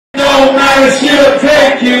But she'll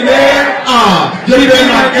take you there. Just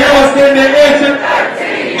like else in the engine.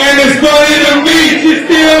 And it's funny to me, she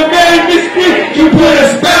still made me scream. You put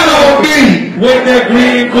a spell on me with that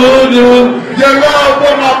green voodoo. Your love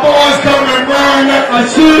when my boys come and run up, I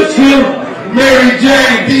shoot you. Mary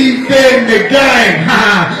Jane, deep in the game.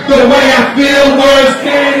 The way I feel, words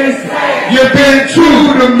can't say. You've been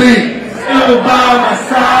true to me. Still by my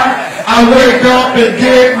side. I wake up and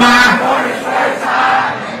get my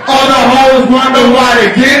other hoes wonder why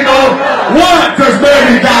they get no one, cause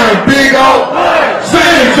Mary got a big old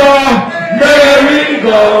say it, y'all. Mary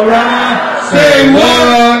go round. Say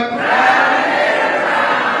what?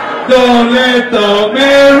 Don't let the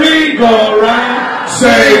merry go round.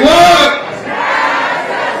 Say what?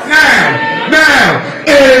 Now,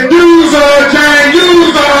 if you's a chain,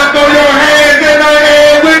 you's a throw your hands in the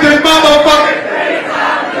air with this motherfucking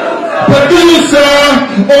producer.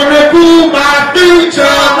 Wanna fool my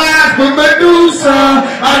future, last with Medusa.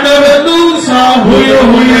 I never lose her. Who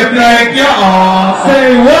you think you are? Say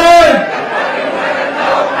what?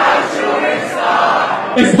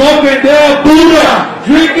 It's smoking that Buddha,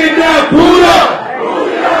 drinking that Buddha.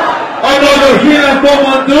 Another healer from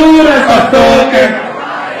Honduras, a talking.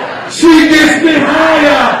 She gets me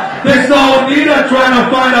higher. There's no need of trying to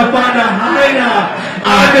find a higher.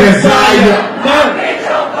 I desire.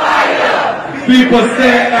 People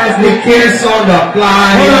say as we kiss on the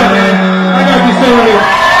fly. Hold on, man. I gotta be serious.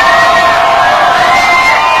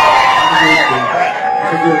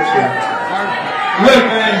 Look,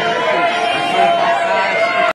 man.